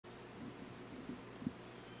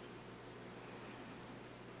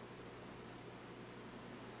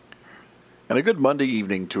And a good Monday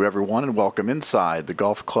evening to everyone, and welcome inside the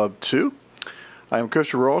Golf Club 2. I am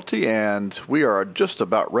Coach Royalty, and we are just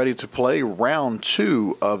about ready to play round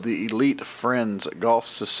 2 of the Elite Friends Golf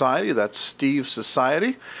Society. That's Steve's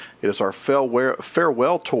society. It is our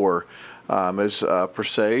farewell tour, per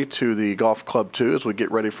se, to the Golf Club 2 as we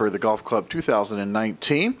get ready for the Golf Club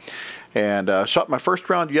 2019. And shot my first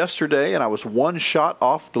round yesterday, and I was one shot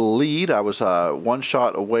off the lead. I was one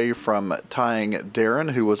shot away from tying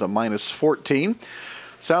Darren, who was a minus 14.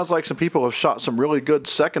 Sounds like some people have shot some really good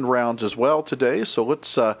second rounds as well today. So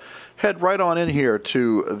let's head right on in here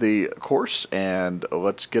to the course, and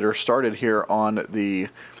let's get her started here on the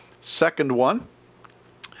second one.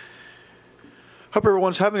 Hope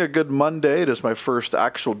everyone's having a good Monday. It is my first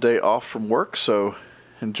actual day off from work, so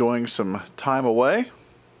enjoying some time away.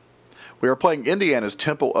 We are playing Indiana's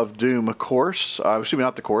Temple of Doom course. Excuse me,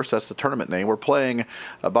 not the course, that's the tournament name. We're playing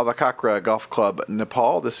Babakakra Golf Club,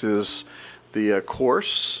 Nepal. This is the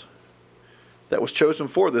course that was chosen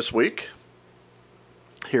for this week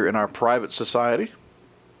here in our private society.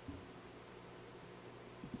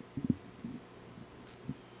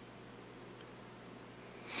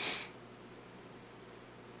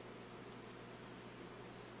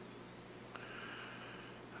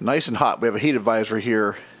 Nice and hot. We have a heat advisory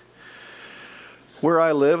here. Where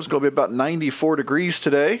I live is going to be about 94 degrees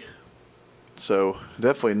today. So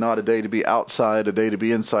definitely not a day to be outside, a day to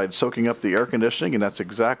be inside soaking up the air conditioning, and that's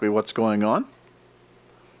exactly what's going on.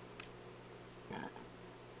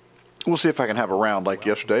 We'll see if I can have a round like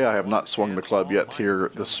yesterday. I have not swung the club yet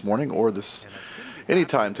here this morning or this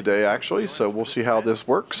anytime today, actually, so we'll see how this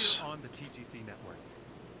works.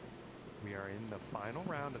 We are in the final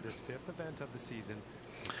round of this fifth event of the season.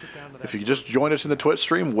 If you just joined us in the Twitch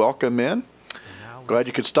stream, welcome in. Glad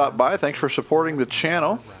you could stop by. Thanks for supporting the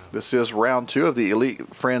channel. This is round 2 of the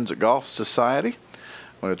Elite Friends Golf Society.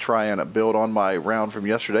 I'm going to try and build on my round from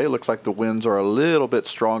yesterday. Looks like the winds are a little bit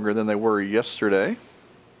stronger than they were yesterday.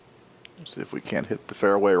 Let's see if we can't hit the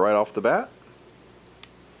fairway right off the bat.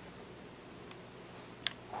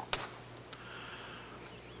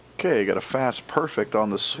 Okay, got a fast perfect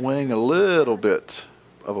on the swing. A little bit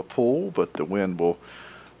of a pull, but the wind will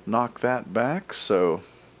knock that back. So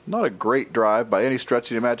not a great drive by any stretch of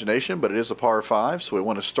the imagination, but it is a par 5, so we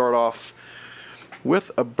want to start off with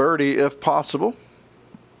a birdie if possible.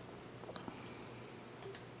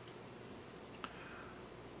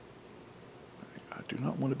 I do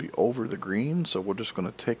not want to be over the green, so we're just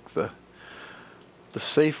going to take the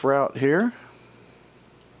safe route here.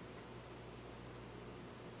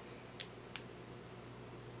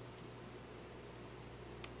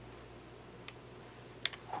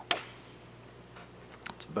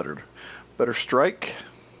 Better strike,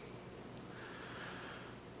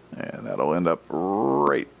 and that'll end up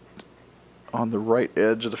right on the right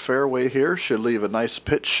edge of the fairway here. Should leave a nice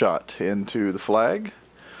pitch shot into the flag.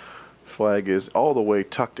 Flag is all the way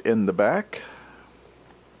tucked in the back.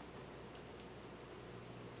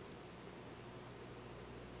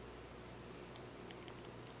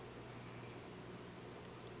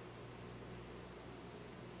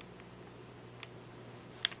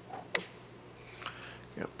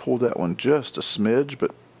 Pulled that one just a smidge,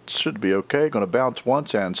 but should be okay. Going to bounce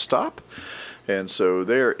once and stop. And so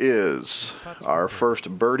there is our first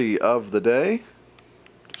birdie of the day.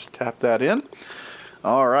 Just tap that in.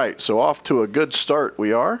 All right, so off to a good start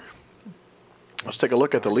we are. Let's take a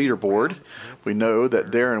look at the leaderboard. We know that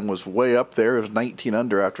Darren was way up there. It was 19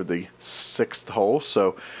 under after the 6th hole,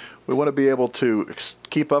 so we want to be able to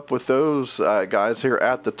keep up with those guys here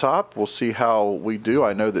at the top. We'll see how we do.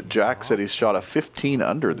 I know that Jack said he shot a 15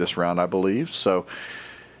 under this round, I believe, so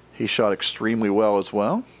he shot extremely well as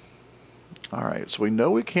well. All right, so we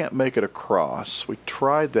know we can't make it across. We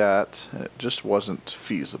tried that, and it just wasn't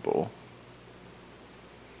feasible.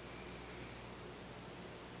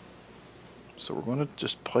 So we're going to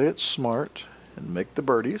just play it smart and make the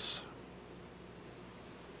birdies.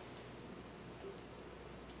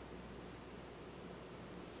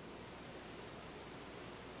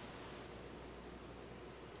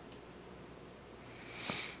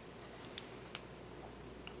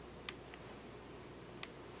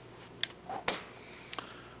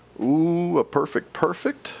 Ooh, a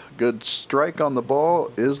perfect. Good strike on the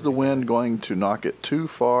ball. Is the wind going to knock it too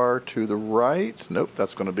far to the right? Nope,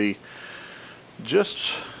 that's going to be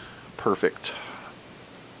just perfect.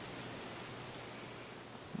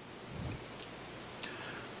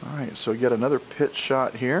 All right, so yet another pitch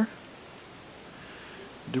shot here.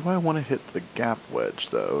 Do I want to hit the gap wedge,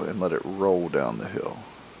 though, and let it roll down the hill?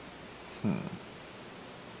 I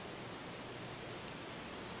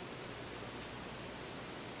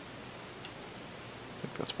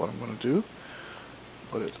think that's what I'm going to do.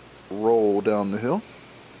 Let it roll down the hill.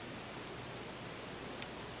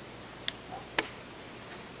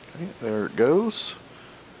 Okay, there it goes.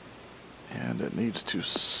 And it needs to,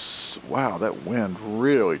 wow, that wind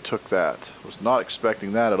really took that. Was not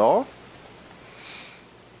expecting that at all.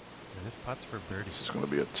 And this putt's for birdie. This is going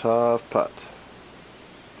to be a tough putt.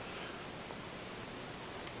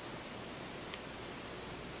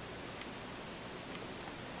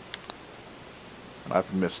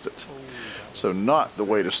 I've missed it. So not the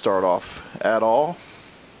way to start off at all.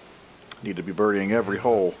 Need to be birdieing every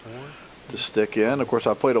hole to stick in. Of course,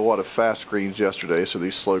 I played a lot of fast greens yesterday, so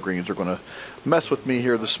these slow greens are going to mess with me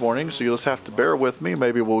here this morning. So you'll just have to bear with me.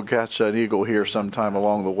 Maybe we'll catch an eagle here sometime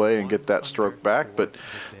along the way and get that stroke back, but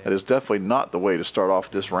that is definitely not the way to start off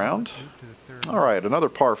this round. All right, another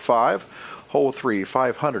par 5, hole 3,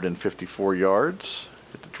 554 yards.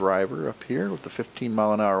 Hit the driver up here with the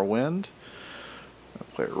 15-mile-an-hour wind. I'll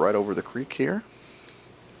play it right over the creek here.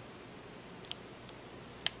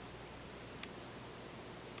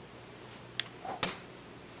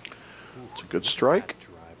 It's a good strike.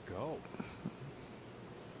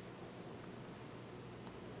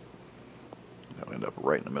 That'll end up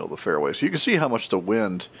right in the middle of the fairway. So you can see how much the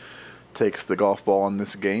wind takes the golf ball in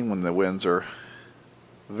this game when the winds are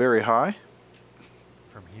very high.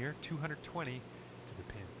 From here, 220 to the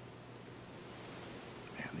pin.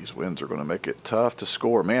 Man, these winds are going to make it tough to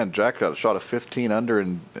score. Man, Jack got a shot of 15 under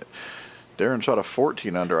and Darren shot a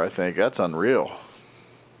 14 under, I think. That's unreal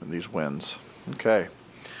in these winds. Okay.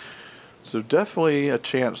 So definitely a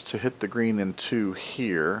chance to hit the green in 2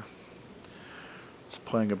 here. It's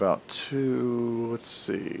playing about 2, let's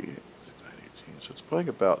see, so it's playing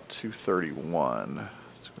about 231.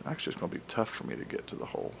 Actually, it's going to be tough for me to get to the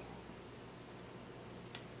hole.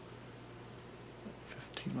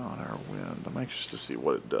 15-mile-an-hour wind. I'm anxious to see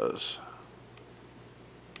what it does.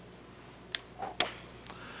 All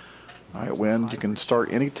right, wind, you can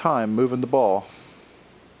start any time moving the ball.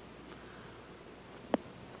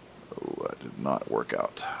 Oh, that did not work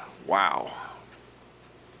out. Wow.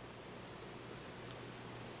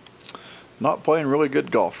 Not playing really good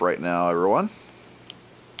golf right now, everyone.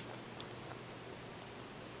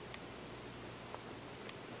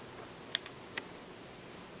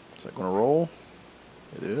 Is that going to roll?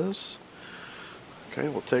 It is. Okay,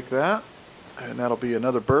 we'll take that. And that'll be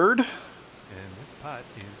another bird. And this putt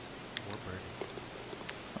is for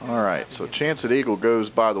birdie. All right, so Chance at Eagle goes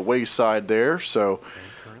by the wayside there. So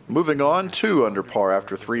moving on, 2 under par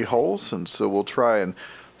after 3 holes. And so we'll try and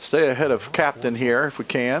stay ahead of Captain here if we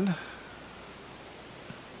can.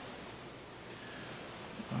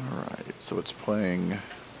 Alright, so it's playing,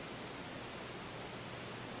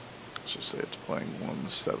 let's just say it's playing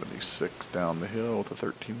 176 down the hill with a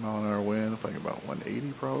 13-mile-an-hour wind, playing about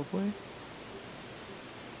 180 probably. Alright,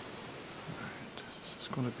 is this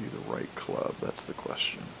going to be the right club? That's the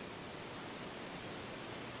question.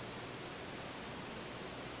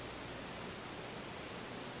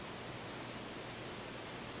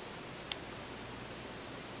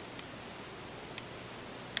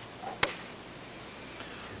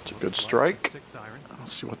 Good strike.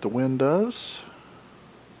 Let's see what the wind does.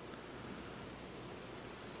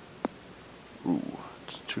 Ooh,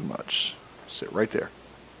 it's too much. Sit right there.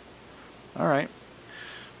 All right.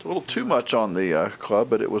 It's a little too much on the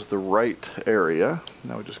club, but it was the right area.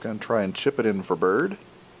 Now we're just going to try and chip it in for bird.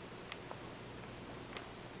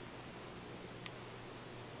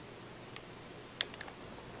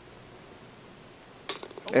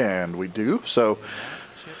 And we do. So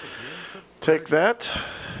take that.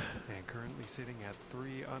 Sitting at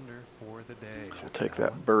 3 under for the day. So we'll take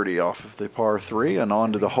that birdie off of the par 3 and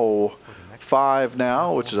on to the hole 5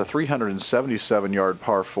 now, which is a 377-yard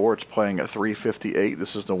par 4. It's playing at 358.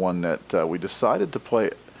 This is the one that we decided to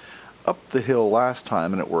play up the hill last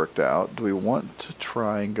time, and it worked out. Do we want to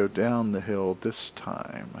try and go down the hill this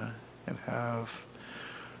time and have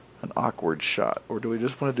an awkward shot, or do we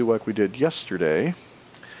just want to do like we did yesterday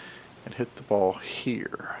and hit the ball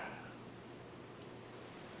here?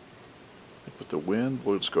 With the wind,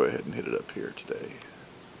 we'll just go ahead and hit it up here today.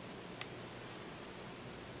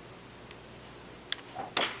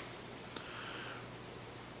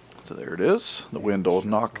 So there it is. The wind will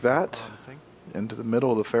knock that into the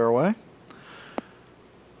middle of the fairway.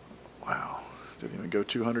 Wow. Didn't even go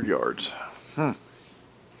 200 yards. And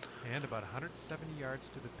about 170 yards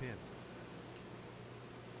to the pin.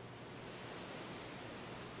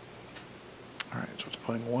 All right, so it's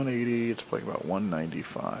playing 180. It's playing about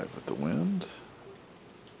 195 with the wind.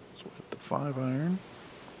 So we'll hit the 5-iron.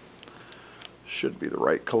 Should be the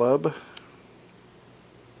right club.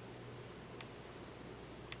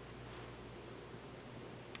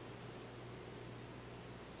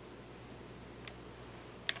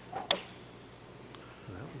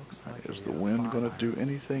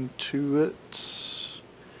 anything to it?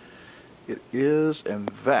 It is, and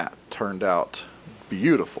that turned out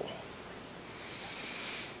beautiful.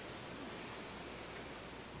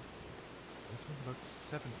 This one's about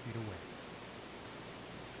 7 feet away.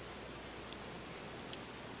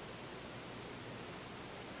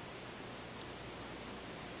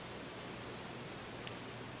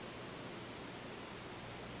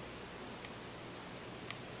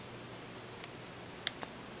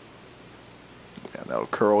 And that'll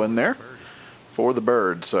curl in there Birdie. for the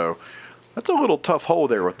bird. So that's a little tough hole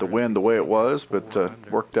there with the wind the way it was, but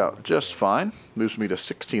worked out just fine. Moves me to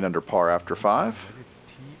 16 under par after 5. Ready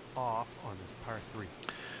to tee off on this par 3.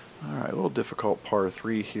 All right, a little difficult par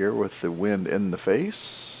 3 here with the wind in the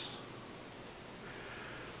face.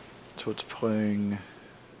 So it's playing,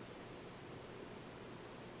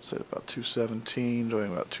 say about 217,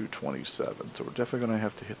 doing about 227. So we're definitely going to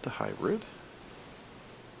have to hit the hybrid.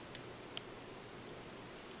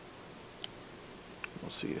 We'll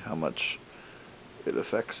see how much it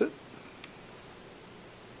affects it.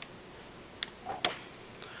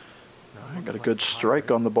 I got a good strike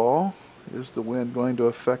on the ball. Is the wind going to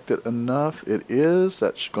affect it enough? It is.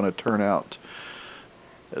 That's going to turn out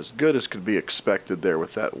as good as could be expected there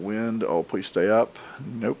with that wind. Oh, please stay up.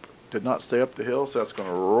 Nope. Did not stay up the hill, so that's going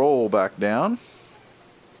to roll back down.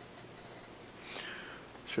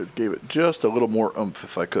 Should have gave it just a little more oomph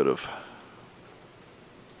if I could have.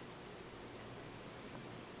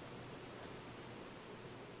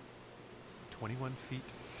 "21 feet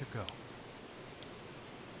to go."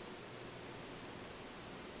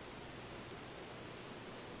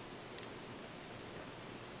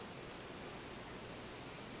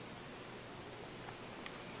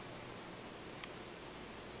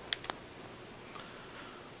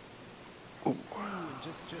 Ooh,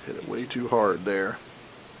 Just hit it way too hard there.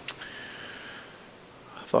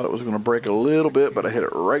 I thought it was going to break a little bit, but I hit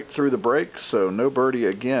it right through the break, so no birdie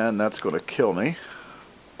again. That's going to kill me.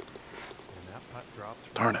 And that putt drops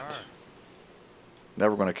from Darn it. par.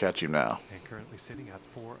 Never going to catch him now. And currently sitting at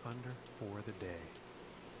 4 under for the day.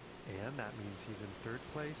 And that means he's in 3rd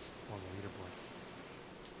place on the leaderboard.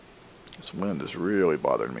 This wind is really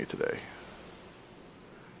bothering me today.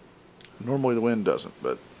 Normally the wind doesn't,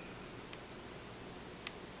 but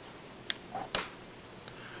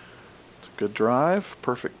it's a good drive.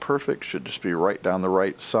 Perfect, perfect. Should just be right down the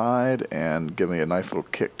right side and give me a nice little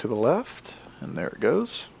kick to the left. And there it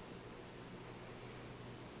goes.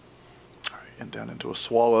 All right, and down into a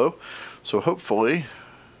swallow. So hopefully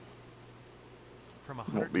From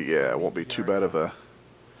it won't be too bad of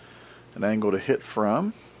an angle to hit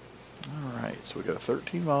from. All right, so we got a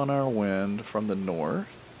 13-mile-an-hour wind from the north.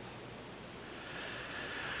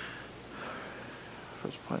 So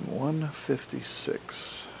it's playing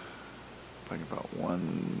 156. Playing about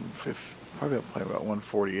 150. Probably playing about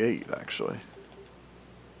 148 actually.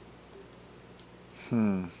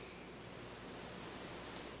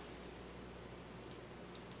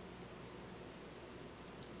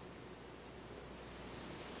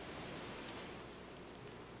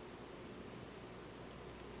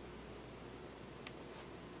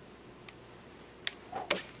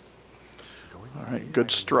 All right,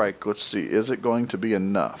 good strike. Let's see. Is it going to be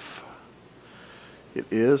enough? It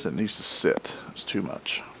is. It needs to sit. It's too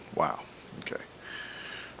much. Wow. Okay.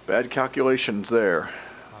 Bad calculations there.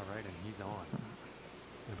 All right, and he's on. And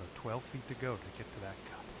about 12 feet to go to get to that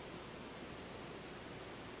cup.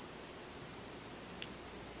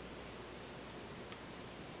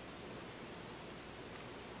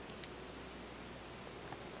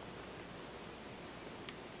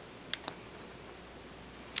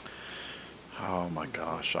 Oh my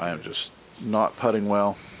gosh, I am just not putting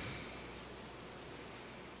well.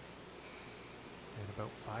 And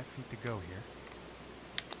about 5 feet to go here.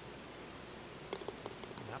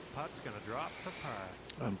 And that putt's going to drop for par.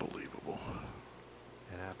 Unbelievable.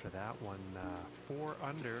 And after that one, 4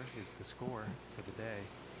 under is the score for the day.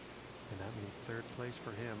 And that means 3rd place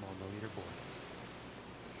for him on the leaderboard.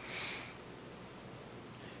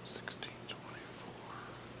 1624.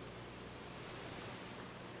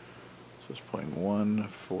 So it's playing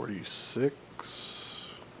 146.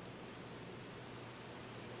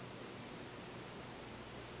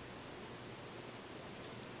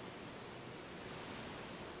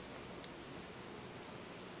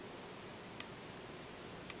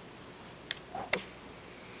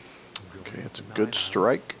 Okay, it's a good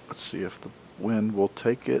strike. Let's see if the wind will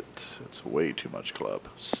take it. It's way too much club.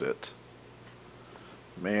 Sit.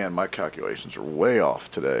 Man, my calculations are way off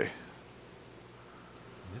today.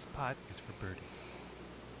 And this putt is for birdie.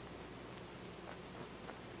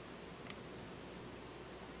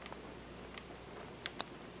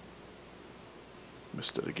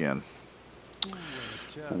 Missed it again. Ooh, and it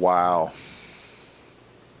just Wow. misses.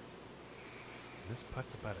 This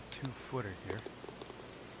putt's about a 2-footer here.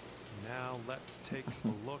 Now let's take a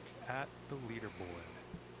look at the leaderboard.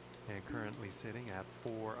 And currently sitting at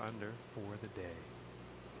 4 under for the day.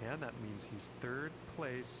 And that means he's 3rd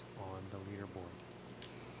place on the leaderboard.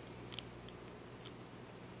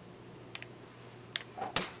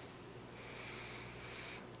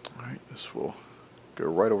 All right, this will go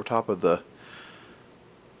right over top of the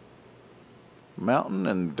mountain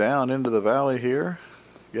and down into the valley here.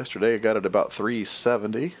 Yesterday I got it about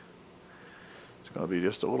 370. It's going to be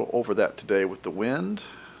just a little over that today with the wind,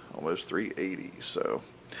 almost 380. So,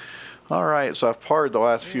 all right, so I've parred the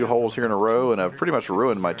last few holes here in a row, and I've pretty much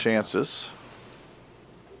ruined my chances.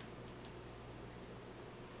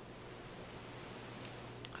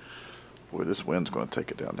 Boy, this wind's going to take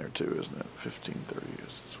it down there too, isn't it? 1530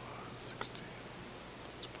 is 16.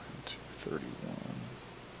 It's playing 231.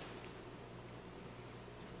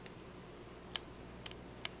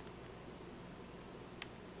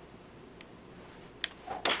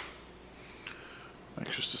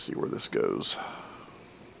 Anxious to see where this goes.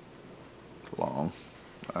 Long.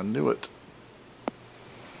 I knew it.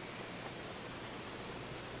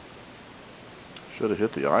 Should have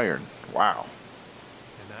hit the iron. Wow.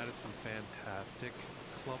 And that is some fantastic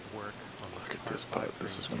club work on this. Look at this putt.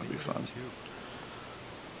 This is going to be fun.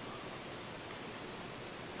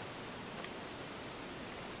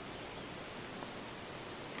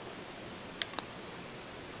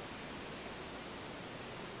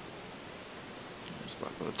 It's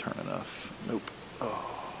not going to turn enough. Nope. Oh.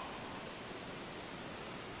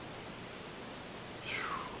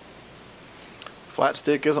 Flat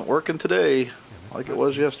stick isn't working today like it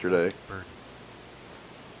was yesterday. Birdie.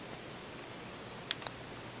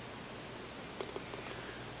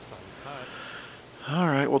 All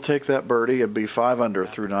right, we'll take that birdie. It'd be 5 under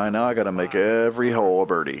through 9. Now I got to make every hole a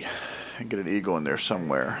birdie and get an eagle in there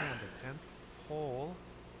somewhere. And the 10th hole.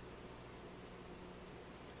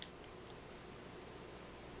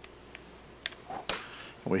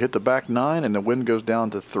 We hit the back 9 and the wind goes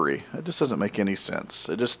down to 3. It just doesn't make any sense.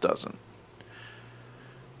 It just doesn't.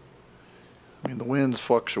 I mean, the winds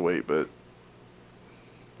fluctuate, but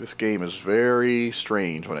this game is very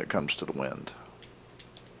strange when it comes to the wind.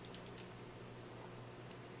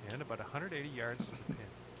 And about 180 yards to the pin.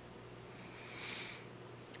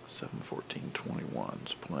 7-14-21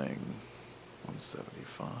 is playing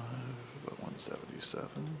 175, about 177.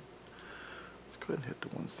 Let's go ahead and hit the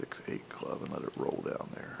 168 club and let it roll down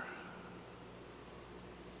there.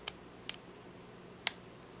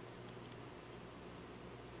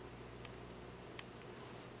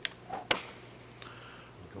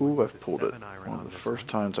 Ooh, I've pulled it. One of the first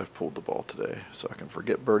times I've pulled the ball today, so I can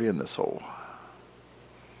forget birdie in this hole.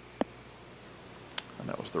 And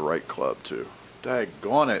that was the right club, too.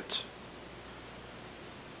 Daggone it.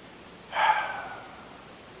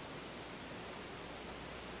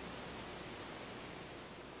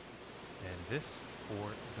 And this for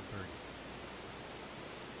the birdie.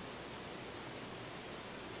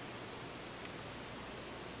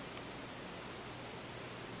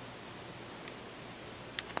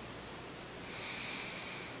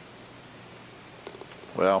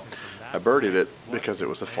 Well, I birdied it because it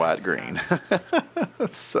was a flat green.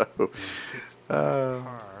 So,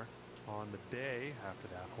 Par on the day after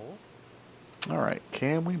that hole. all right,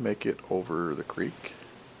 can we make it over the creek?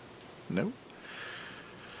 Nope.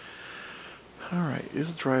 All right, is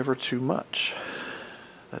the driver too much?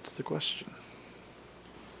 That's the question.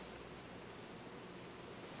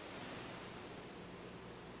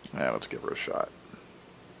 Yeah, let's give her a shot.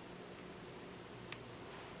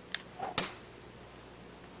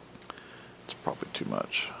 It's probably too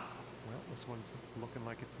much. Well, this one's looking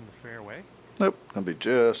like it's in the fairway. Nope, that'll be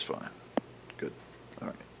just fine. Good. All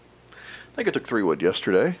right. I think I took 3-wood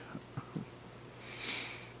yesterday.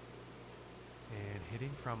 And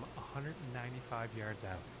hitting from 195 yards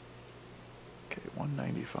out. Okay,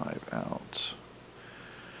 195 out.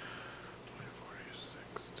 40,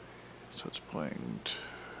 60. So it's playing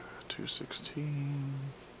 216.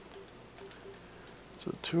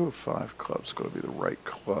 So the 205 club's going to be the right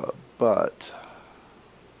club, but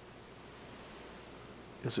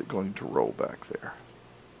is it going to roll back there?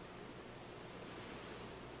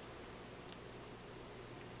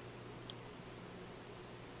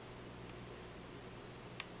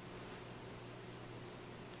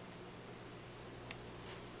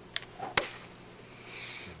 And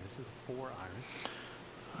this is a 4-iron.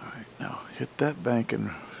 All right, now hit that bank and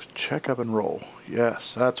check up and roll.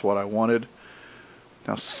 Yes, that's what I wanted.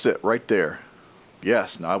 Now sit right there.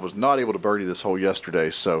 Yes, now I was not able to birdie this hole yesterday,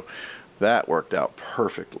 so That worked out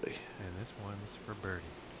perfectly. And this one's for birdie.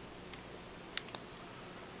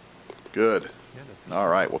 Good. All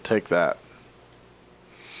right, we'll take that.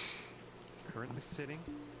 Currently sitting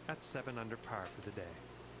at 7 under par for the day.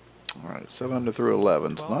 All right, 7 under through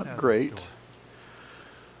 11. It's not great.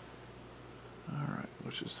 All right,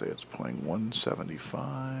 let's just say it's playing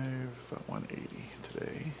 175, about 180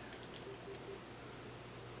 today.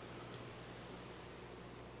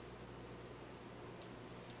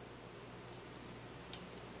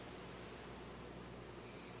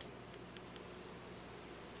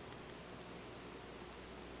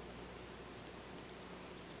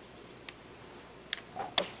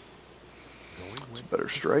 It's a better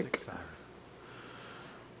strike.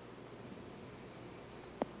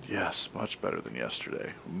 Yes, much better than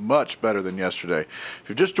yesterday. Much better than yesterday. If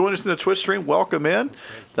you've just joined us in the Twitch stream, welcome in.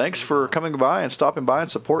 Thanks for coming by and stopping by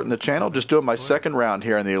and supporting the channel. Just doing my second round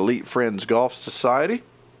here in the Elite Friends Golf Society.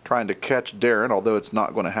 Trying to catch Darren, although it's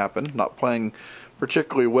not going to happen. Not playing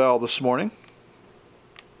particularly well this morning.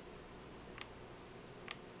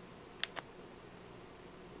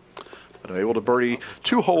 But I'm able to birdie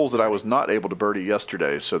 2 holes that I was not able to birdie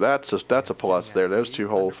yesterday. So that's a plus there. Those 2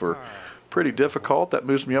 holes were pretty difficult. That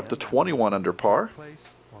moves me up to 21 under par. And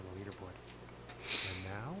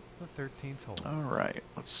now the 13th hole. All right,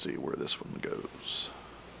 let's see where this one goes.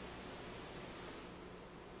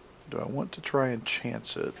 Do I want to try and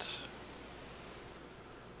chance it?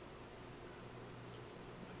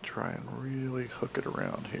 Try and really hook it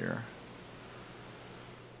around here.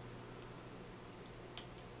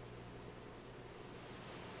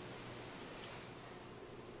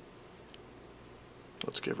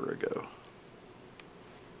 Let's give her a go.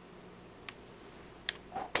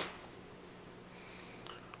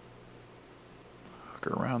 Hook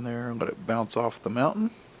her around there and let it bounce off the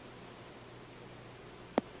mountain.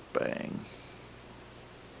 Bang.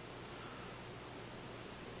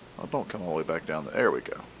 Oh, don't come all the way back down there. There we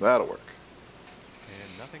go. That'll work.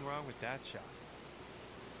 And nothing wrong with that shot.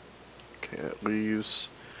 Okay, it leaves...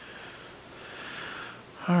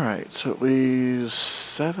 Alright, so it leaves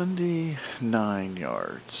 79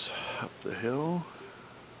 yards up the hill.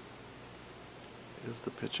 Is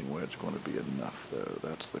the pitching wedge going to be enough, though?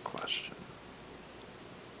 That's the question.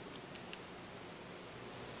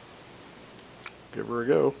 Give her a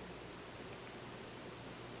go.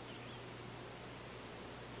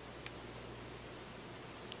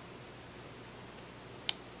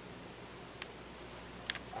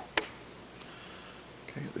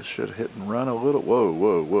 Okay, this should hit and run a little. Whoa,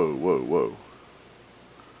 whoa, whoa, whoa, whoa.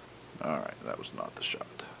 All right, that was not the shot.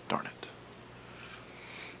 Darn it.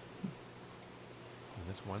 And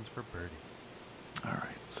this one's for birdie. All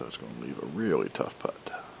right, so it's going to leave a really tough putt.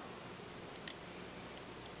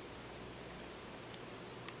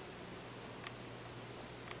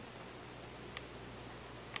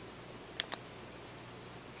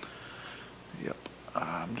 Yep,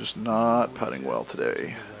 I'm just not putting well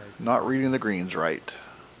today. Not reading the greens right.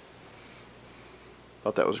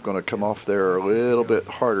 Thought that was going to come off there a little bit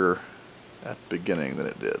harder at the beginning than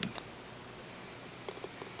it did. That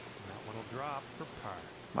one will drop for par.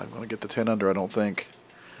 Not going to get the 10 under, I don't think.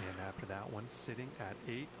 And after that one, sitting at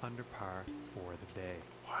 8 under par for the day.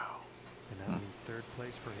 Wow. And that means 3rd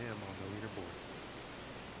place for him on the leaderboard.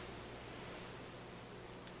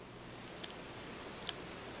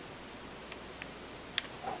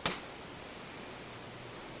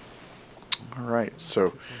 All right, so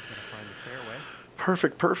This one's going to find the fairway.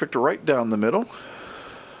 perfect, right down the middle.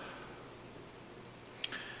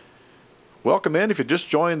 Welcome in. If you just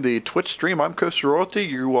joined the Twitch stream, I'm Coach Royalty.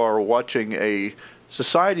 You are watching a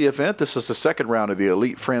society event. This is the second round of the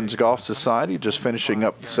Elite Friends Golf Society. Just finishing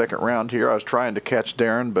up the second round here. I was trying to catch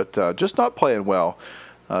Darren, but just not playing well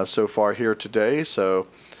so far here today. So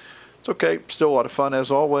it's okay. Still a lot of fun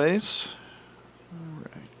as always. All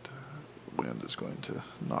right. Wind is going to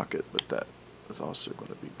knock it, but that is also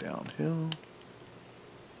going to be downhill.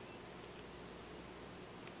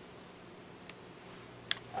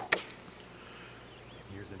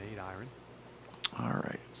 Here's an 8-iron. All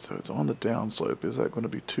right, so it's on the downslope. Is that going to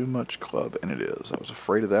be too much club? And it is. I was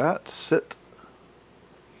afraid of that. Sit.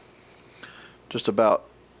 Just about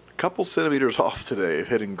a couple centimeters off today of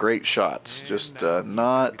hitting great shots. And just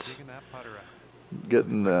not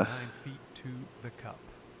getting the... 9 feet to the cup.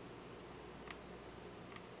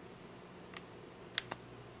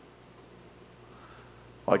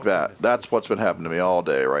 Like that. That's what's been happening to me all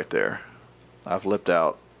day right there. I've lipped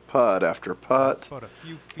out putt after putt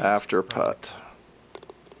after putt.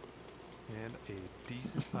 And a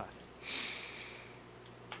decent putt.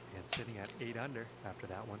 And sitting at 8 under after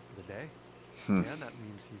that one for the day. And that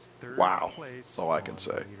means he's third Wow. place That's all I can on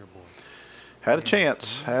say. the leaderboard. Had a And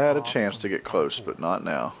chance. teeing Had a off chance on to his get par close, 4. but not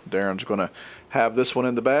now. Darren's going to have this one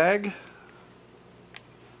in the bag.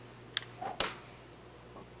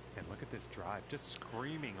 And look at this drive, just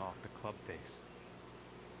screaming off the club face.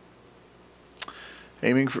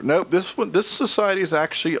 Aiming for this society is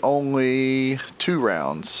actually only 2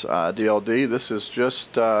 rounds. DLD. This is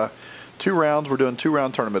just 2 rounds. We're doing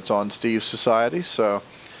 2-round tournaments on Steve's society, so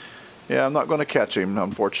yeah, I'm not going to catch him,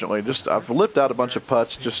 unfortunately. Just I've lipped out a bunch of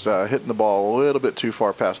putts, just hitting the ball a little bit too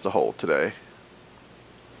far past the hole today.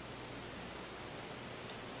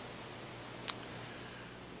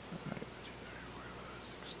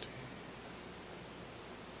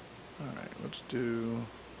 All right, let's do.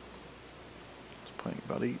 It's playing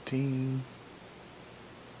about 18.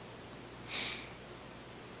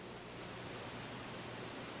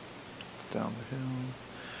 It's down the hill.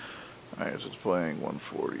 All right, so it's playing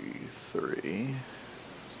 143.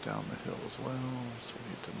 It's down the hill as well, so we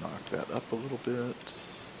need to knock that up a little bit.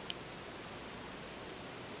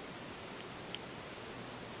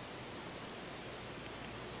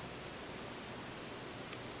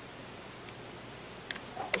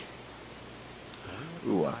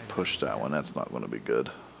 Ooh, I pushed that one. That's not going to be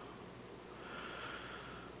good.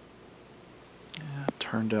 Yeah, it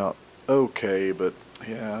turned out okay, but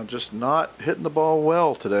yeah, just not hitting the ball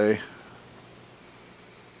well today.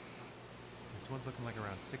 This one's looking like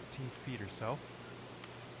around 16 feet or so.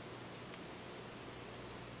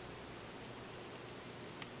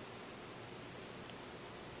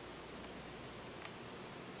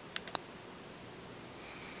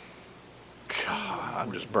 God,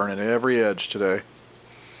 I'm just burning every edge today.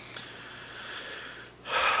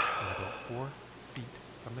 About 4 feet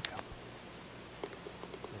from the cup.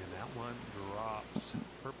 And that one drops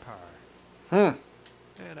for par.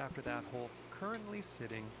 And after that hole, currently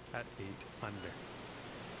sitting at 8 under.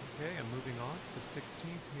 Okay, and moving on to the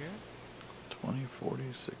 16th here. 20, 40,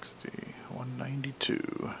 60,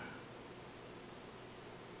 192.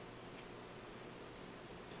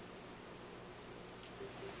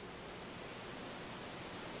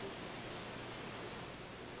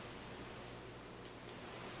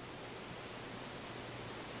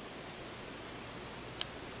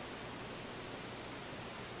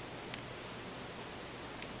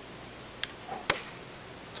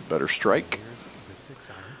 Better strike. Here's the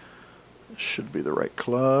 6-iron. Should be the right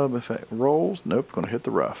club. If it rolls, nope, going to hit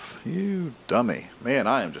the rough. You dummy. Man,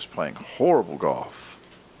 I am just playing horrible golf.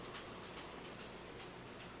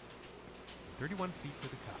 31 feet to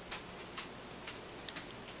the cup.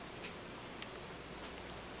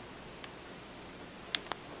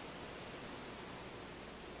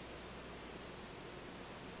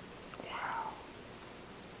 Wow.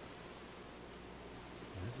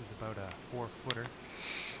 And this is about a 4-footer.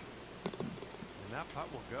 And that putt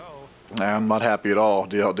will go. Nah, I'm not happy at all,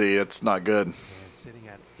 DLD. It's not good. And sitting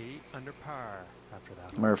at 8 under par after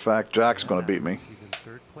that. Matter of fact, Jack's going to beat me. He's in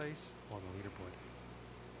 3rd place on the leaderboard.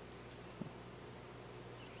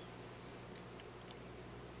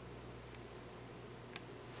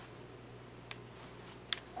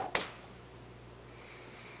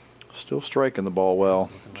 Still striking the ball well.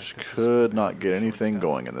 Just could not get anything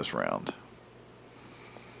going in this round.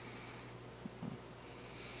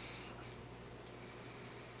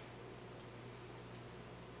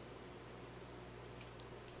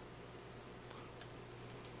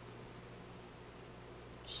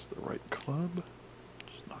 It's the right club.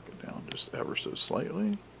 Just knock it down just ever so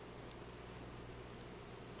slightly.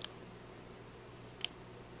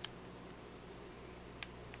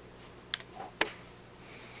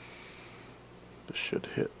 This should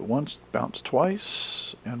hit once, bounce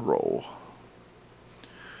twice, and roll.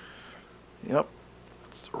 Yep,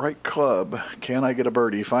 that's the right club. Can I get a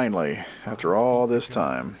birdie finally after all this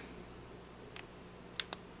time?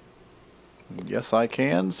 Yes, I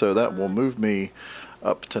can. So that will move me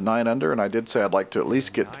up to 9 under, and I did say I'd like to at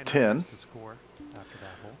least get to 10.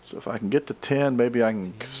 So if I can get to 10, maybe I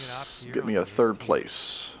can get me a 3rd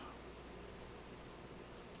place.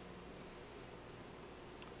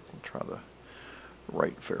 I'll try the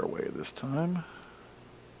right fairway this time.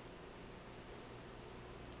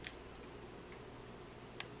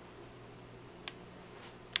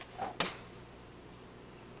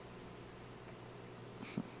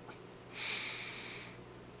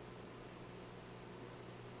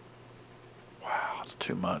 Wow, it's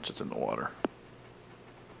too much. It's in the water.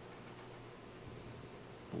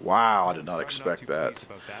 Wow, I did not expect that.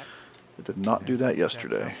 It did not do that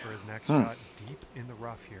yesterday. For his next shot, deep in the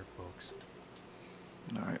rough here, folks.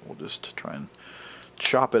 All right, we'll just try and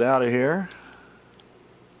chop it out of here.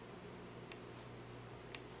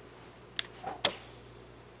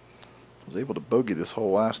 Was able to bogey this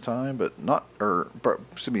hole last time, but not,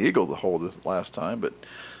 excuse me, eagle the hole this last time, but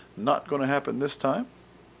not going to happen this time.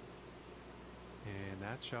 And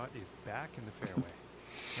that shot is back in the fairway.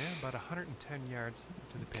 And about 110 yards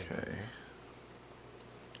to the pin. Okay.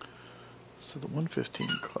 So the 115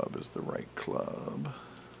 club is the right club.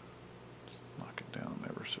 Just knock it down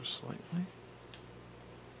ever so slightly.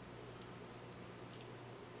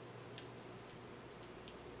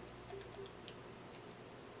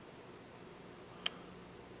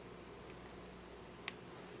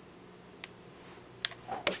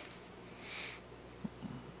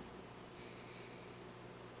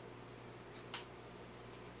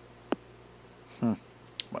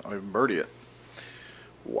 Might not even birdie it.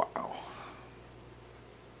 Wow.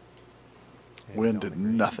 Wind did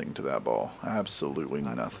nothing to that ball. Absolutely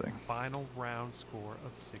nothing. Final round score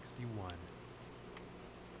of 61.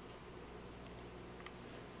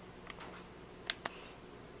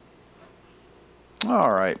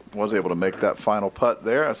 All right, was able to make that final putt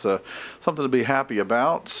there. That's something to be happy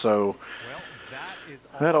about. So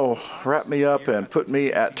that'll wrap me up and put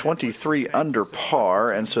me at 23 under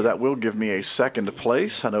par, and so that will give me a second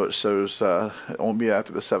place. I know it shows it won't be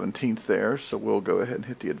after the 17th there, so we'll go ahead and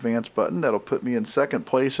hit the advance button. That'll put me in second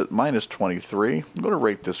place at minus 23. I'm going to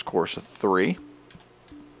rate this course a 3.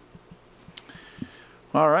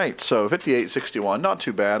 All right, so 58-61, not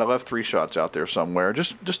too bad. I left 3 shots out there somewhere.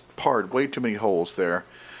 Just parred way too many holes there.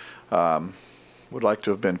 Would like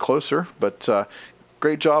to have been closer, but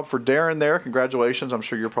great job for Darren there. Congratulations. I'm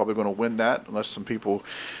sure you're probably going to win that unless some people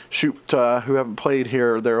shoot who haven't played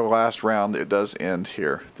here their last round. It does end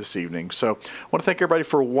here this evening. So I want to thank everybody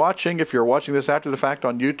for watching. If you're watching this after the fact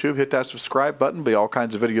on YouTube, hit that subscribe button. Be all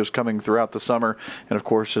kinds of videos coming throughout the summer. And, of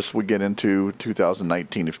course, as we get into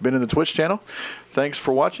 2019. If you've been in the Twitch channel, thanks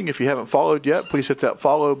for watching. If you haven't followed yet, please hit that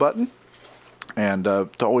follow button. And to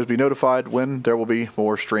always be notified when there will be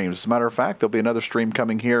more streams. As a matter of fact, there'll be another stream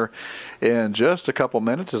coming here in just a couple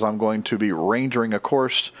minutes as I'm going to be rangering a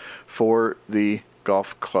course for the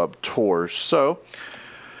Golf Club Tours. So,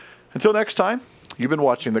 until next time, you've been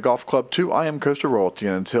watching the Golf Club 2. I am Coaster Royalty,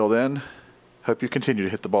 and until then, hope you continue to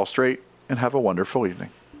hit the ball straight and have a wonderful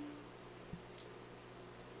evening.